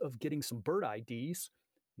hopes of getting some bird IDs.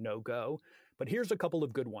 No go. But here's a couple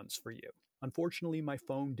of good ones for you. Unfortunately, my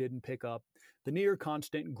phone didn't pick up the near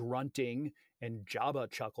constant grunting and Jabba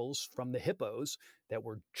chuckles from the hippos that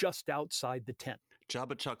were just outside the tent.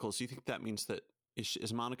 Jabba chuckles. You think that means that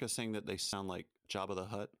is Monica saying that they sound like Jabba the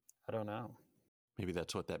Hutt? I don't know. Maybe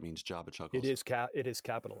that's what that means, Jabba chuckles. It is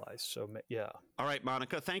capitalized, so yeah. All right,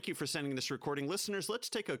 Monica, thank you for sending this recording. Listeners, let's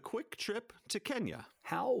take a quick trip to Kenya.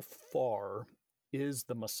 How far is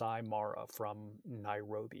the Masai Mara from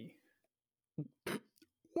Nairobi?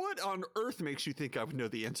 What on earth makes you think I would know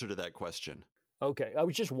the answer to that question? Okay, I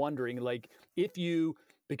was just wondering, like,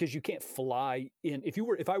 because you can't fly in.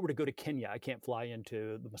 If I were to go to Kenya, I can't fly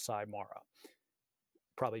into the Masai Mara.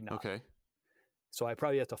 Probably not. Okay. So I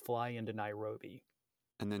probably have to fly into Nairobi.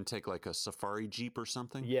 And then take like a safari jeep or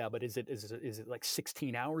something? Yeah, but is it like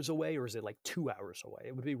 16 hours away, or is it like 2 hours away?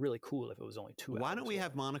 It would be really cool if it was only 2 hours. Why don't we away.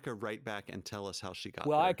 have Monica write back and tell us how she got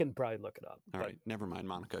Well, there? I can probably look it up. All right, never mind,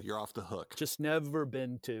 Monica. You're off the hook. Just never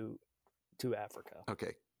been to Africa.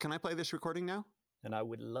 Okay, can I play this recording now? And I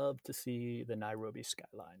would love to see the Nairobi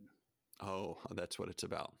skyline. Oh, that's what it's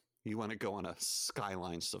about. You want to go on a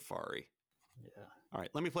skyline safari. Yeah. All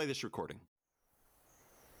right, let me play this recording.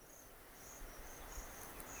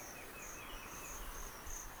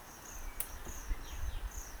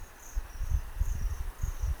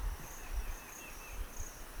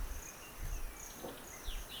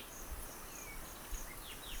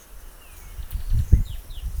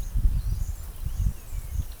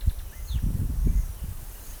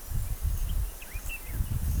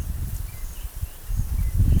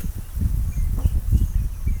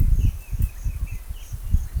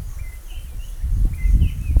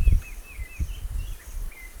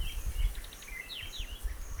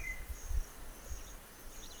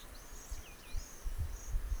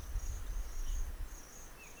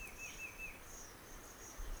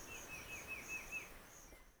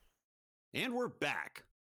 And we're back.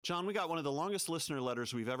 John, we got one of the longest listener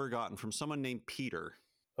letters we've ever gotten from someone named Peter.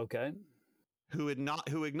 Okay. Who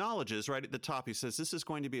acknowledges right at the top, he says, this is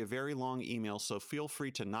going to be a very long email, so feel free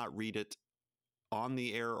to not read it on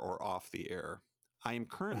the air or off the air. I am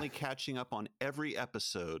currently catching up on every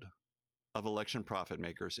episode of Election Profit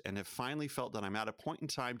Makers and have finally felt that I'm at a point in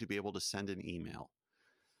time to be able to send an email.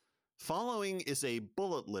 Following is a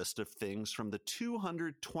bullet list of things from the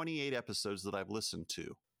 228 episodes that I've listened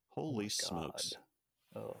to. Holy smokes.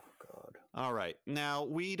 Oh, God. All right. Now,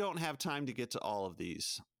 we don't have time to get to all of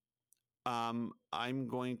these. I'm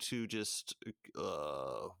going to just,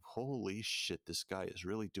 holy shit, this guy is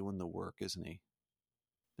really doing the work, isn't he?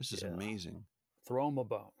 This is amazing. Throw him a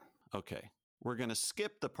bone. Okay. We're going to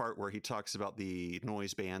skip the part where he talks about the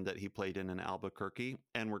noise band that he played in Albuquerque,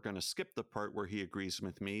 and we're going to skip the part where he agrees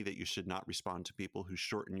with me that you should not respond to people who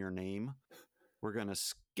shorten your name. We're going to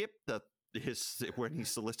skip when he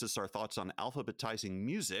solicits our thoughts on alphabetizing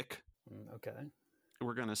music. Okay.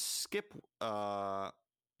 We're going to skip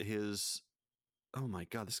his... Oh my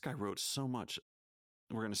God, this guy wrote so much.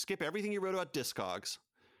 We're going to skip everything he wrote about Discogs.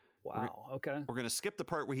 Wow, okay. We're going to skip the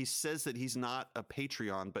part where he says that he's not a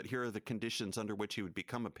Patreon, but here are the conditions under which he would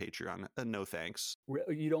become a Patreon. No thanks.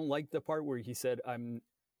 You don't like the part where he said,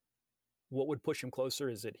 what would push him closer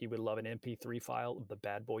is that he would love an MP3 file of the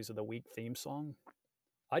Bad Boys of the Week theme song?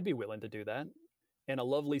 I'd be willing to do that. And a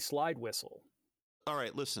lovely slide whistle. All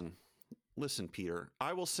right, listen, Peter.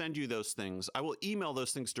 I will send you those things. I will email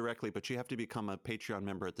those things directly, but you have to become a Patreon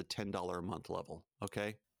member at the $10 a month level,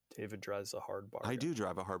 okay? David drives a hard bargain. I do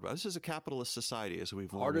drive a hard bargain. This is a capitalist society, as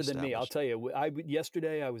we've long harder than me. I'll established. tell you.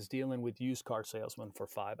 Yesterday I was dealing with used car salesmen for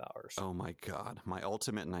 5 hours. Oh my God, my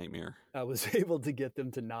ultimate nightmare. I was able to get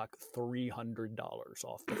them to knock $300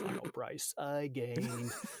 off the final price. I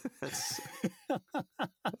gained.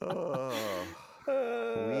 Oh,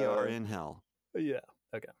 we are in hell. Yeah.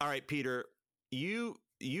 Okay. All right, Peter, you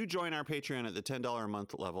join our Patreon at the $10 a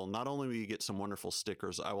month level. Not only will you get some wonderful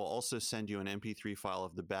stickers, I will also send you an MP3 file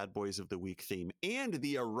of the Bad Boys of the Week theme and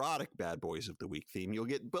the erotic Bad Boys of the Week theme. You'll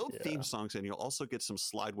get both theme songs, and you'll also get some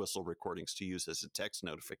slide whistle recordings to use as a text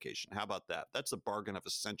notification. How about that? That's a bargain of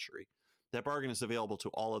a century. That bargain is available to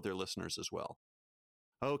all of their listeners as well.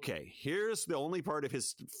 Okay, here's the only part of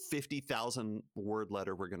his 50,000 word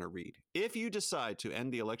letter we're going to read. If you decide to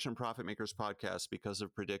end the Election Profit Makers podcast because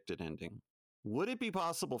of predicted ending, would it be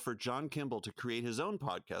possible for John Kimball to create his own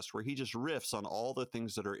podcast where he just riffs on all the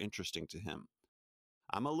things that are interesting to him?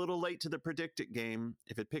 I'm a little late to the predicted game.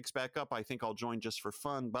 If it picks back up, I think I'll join just for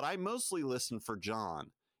fun, but I mostly listen for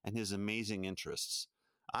John and his amazing interests.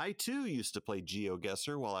 I too used to play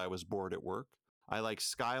GeoGuessr while I was bored at work. I like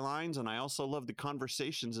skylines, and I also love the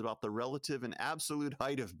conversations about the relative and absolute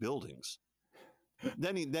height of buildings.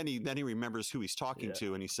 Then he remembers who he's talking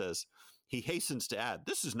to, and he says, he hastens to add,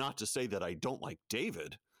 this is not to say that I don't like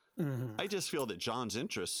David. Mm-hmm. I just feel that John's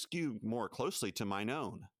interests skew more closely to mine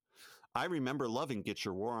own. I remember loving Get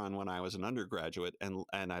Your War On when I was an undergraduate, and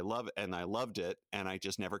I loved it, and I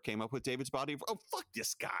just never came up with David's body. Oh, fuck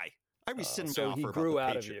this guy. I rescind my so offer he about grew the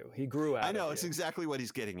out of Patreon. you. He grew out I know, of it's you. exactly what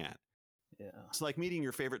he's getting at. Yeah. It's like meeting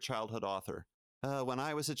your favorite childhood author. When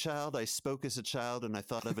I was a child, I spoke as a child, and I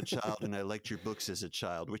thought of a child, and I liked your books as a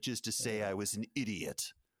child, which is to say I was an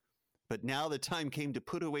idiot. But now the time came to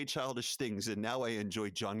put away childish things, and now I enjoy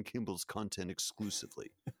John Kimball's content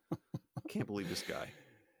exclusively. Can't believe this guy.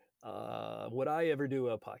 Would I ever do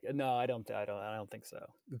a podcast? No, I don't think so.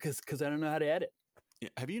 Because I don't know how to edit. Yeah.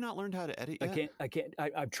 Have you not learned how to edit yet?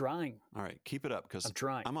 I'm trying. All right, keep it up because I'm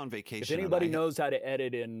trying. I'm on vacation. If anybody knows how to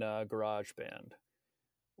edit in GarageBand,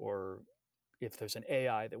 or if there's an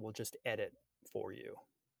AI that will just edit for you.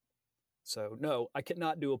 So, no, I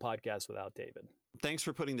cannot do a podcast without David. Thanks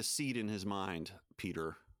for putting the seed in his mind,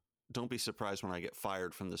 Peter. Don't be surprised when I get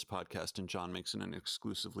fired from this podcast and John makes it an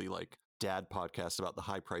exclusively like dad podcast about the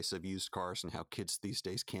high price of used cars and how kids these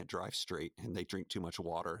days can't drive straight and they drink too much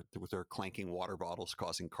water with their clanking water bottles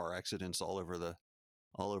causing car accidents all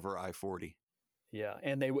over I-40. Yeah,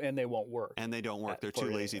 and they won't work. And they don't work. They're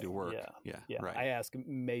too lazy to work. Yeah. Right. I asked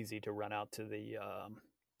Maisie to run out to the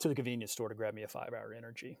convenience store to grab me a 5-hour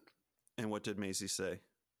energy. And what did Maisie say?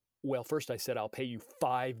 Well, first I said, I'll pay you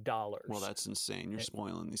 $5. Well, that's insane. You're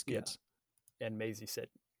spoiling these kids. Yeah. And Maisie said,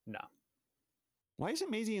 no. Why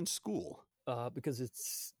isn't Maisie in school? Because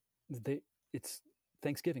it's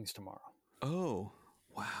Thanksgiving's tomorrow. Oh,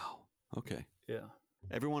 wow. Okay. Yeah.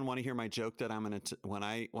 Everyone want to hear my joke that I'm going to, when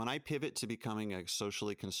I pivot to becoming a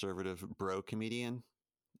socially conservative bro comedian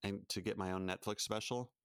and to get my own Netflix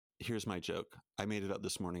special, here's my joke. I made it up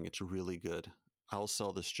this morning. It's really good. I'll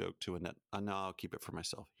sell this joke to a net. No, I'll keep it for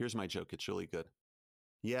myself. Here's my joke. It's really good.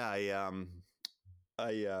 Yeah,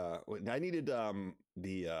 I needed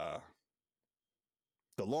the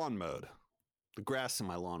lawn mowed. The grass in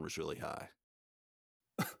my lawn was really high.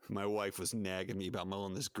 My wife was nagging me about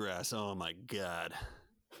mowing this grass. Oh my God.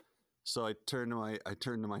 So I turned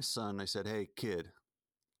to my son. I said, "Hey kid,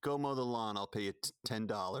 go mow the lawn. I'll pay you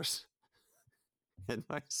 $10. And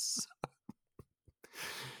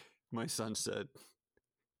my son said,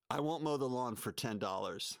 "I won't mow the lawn for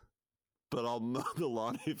 $10, but I'll mow the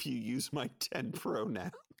lawn if you use my 10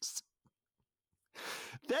 pronouns."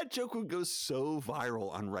 That joke would go so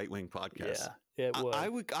viral on right-wing podcasts. Yeah,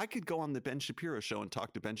 it would. I could go on the Ben Shapiro show and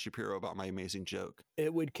talk to Ben Shapiro about my amazing joke.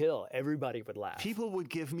 It would kill. Everybody would laugh. People would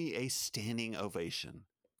give me a standing ovation.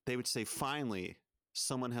 They would say, "Finally,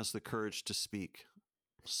 someone has the courage to speak.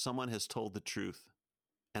 Someone has told the truth.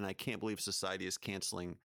 And I can't believe society is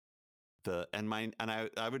canceling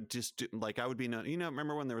I would just do, like, I would be,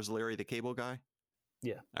 remember when there was Larry the Cable Guy?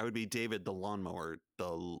 Yeah. I would be David the lawnmower,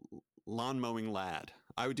 the lawn mowing lad.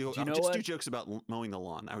 I would do jokes about mowing the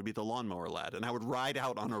lawn. I would be the lawnmower lad, and I would ride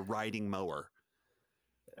out on a riding mower.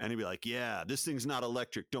 And he'd be like, "Yeah, this thing's not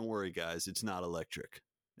electric. Don't worry, guys. It's not electric."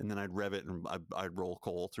 And then I'd rev it and I'd roll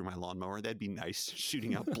coal through my lawnmower. That'd be nice,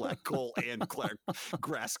 shooting out black coal and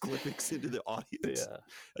grass clippings into the audience. Yeah.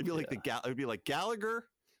 It'd be like Gallagher,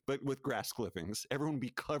 but with grass clippings. Everyone would be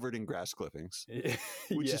covered in grass clippings,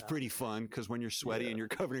 which is pretty fun because when you're sweaty and you're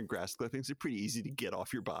covered in grass clippings, they're pretty easy to get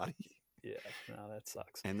off your body. Yeah, no, that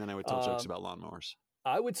sucks. And then I would tell jokes about lawnmowers.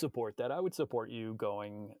 I would support that. I would support you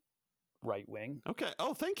going right wing. Okay.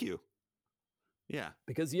 Oh, thank you. Yeah.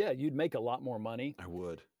 Because, you'd make a lot more money. I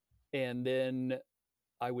would. And then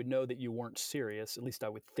I would know that you weren't serious. At least I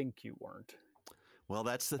would think you weren't. Well,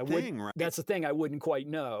 that's the thing, right? That's the thing. I wouldn't quite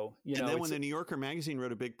know. And then when the New Yorker magazine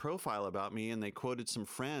wrote a big profile about me and they quoted some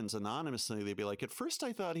friends anonymously, they'd be like, "At first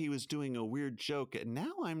I thought he was doing a weird joke, and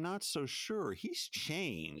now I'm not so sure. He's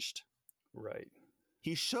changed." Right.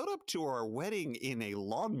 He showed up to our wedding in a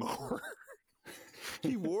lawnmower.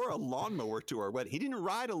 He wore a lawnmower to our wedding. He didn't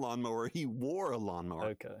ride a lawnmower. He wore a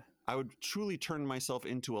lawnmower. Okay. I would truly turn myself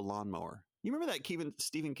into a lawnmower. You remember that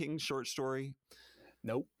Stephen King short story?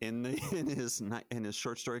 Nope. In his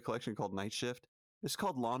short story collection called Night Shift. It's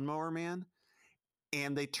called Lawnmower Man.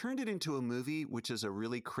 And they turned it into a movie, which is a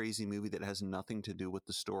really crazy movie that has nothing to do with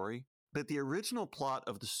the story. But the original plot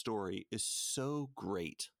of the story is so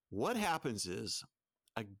great. What happens is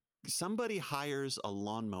somebody hires a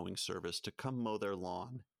lawn mowing service to come mow their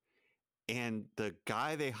lawn. And the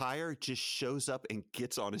guy they hire just shows up and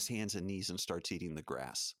gets on his hands and knees and starts eating the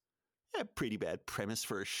grass. Yeah, pretty bad premise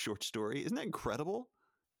for a short story. Isn't that incredible?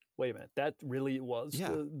 Wait a minute. That really was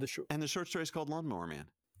the short... And the short story is called Lawnmower Man.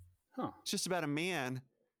 Huh. It's just about a man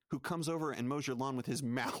who comes over and mows your lawn with his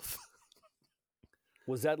mouth.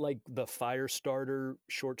 Was that like the Firestarter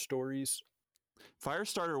short stories?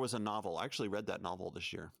 Firestarter was a novel. I actually read that novel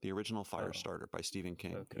this year. The original Firestarter by Stephen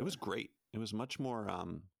King. Okay. It was great. It was much more...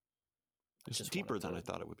 It was deeper than I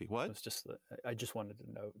thought it would be. What? I just wanted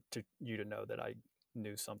you to know that I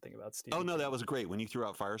knew something about Stephen King. King. That was great. When you threw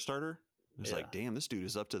out Firestarter, it was like, damn, this dude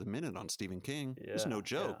is up to the minute on Stephen King. Yeah, it's no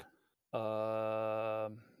joke. Yeah.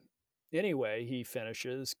 Anyway, he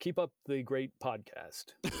finishes, "Keep up the great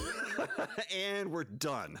podcast." And we're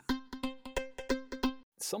done.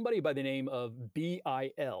 Somebody by the name of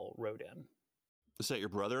BIL wrote in. Is that your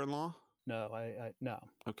brother-in-law? No, no.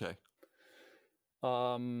 Okay.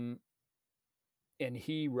 And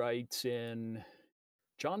he writes in,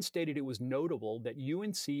 John stated it was notable that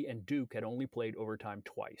UNC and Duke had only played overtime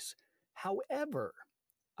twice. However,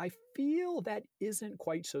 I feel that isn't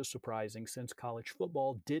quite so surprising since college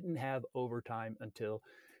football didn't have overtime until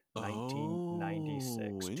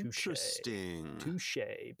 1996. Interesting. Touche,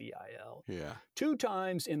 BIL. Yeah. 2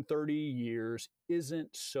 times in 30 years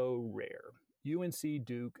isn't so rare. UNC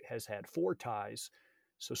Duke has had 4 ties,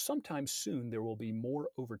 so sometime soon there will be more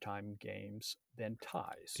overtime games than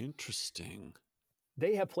ties. Interesting.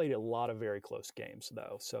 They have played a lot of very close games,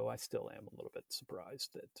 though, so I still am a little bit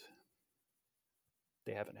surprised that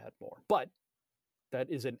they haven't had more. But that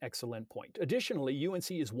is an excellent point. Additionally, UNC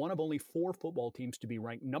is one of only 4 football teams to be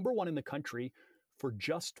ranked number 1 in the country for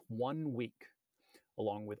just 1 week,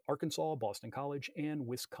 along with Arkansas, Boston College, and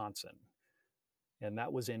Wisconsin. And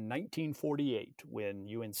that was in 1948 when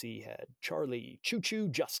UNC had Charlie Choo Choo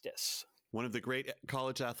Justice. One of the great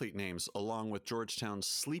college athlete names, along with Georgetown's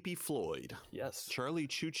Sleepy Floyd. Yes. Charlie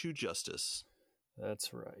Choo Choo Justice.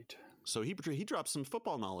 That's right. So he dropped some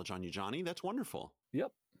football knowledge on you, Johnny. That's wonderful.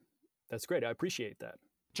 Yep. That's great. I appreciate that.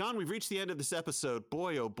 John, we've reached the end of this episode.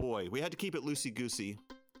 Boy, oh boy. We had to keep it loosey-goosey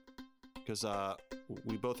because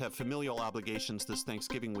we both have familial obligations this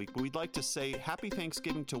Thanksgiving week. But we'd like to say happy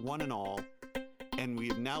Thanksgiving to one and all. And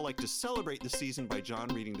we'd now like to celebrate the season by John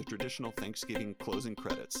reading the traditional Thanksgiving closing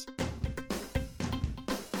credits.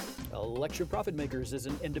 Election Profit Makers is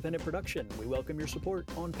an independent production. We welcome your support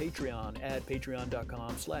on Patreon at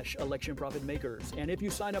patreon.com/electionprofitmakers. And if you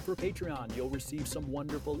sign up for Patreon, you'll receive some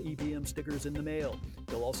wonderful EPM stickers in the mail.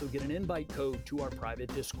 You'll also get an invite code to our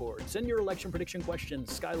private Discord. Send your election prediction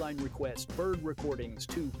questions, skyline requests, bird recordings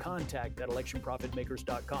to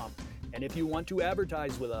contact@electionprofitmakers.com. And if you want to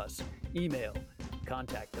advertise with us, email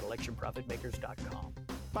contact@electionprofitmakers.com.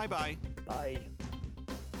 Bye-bye. Bye.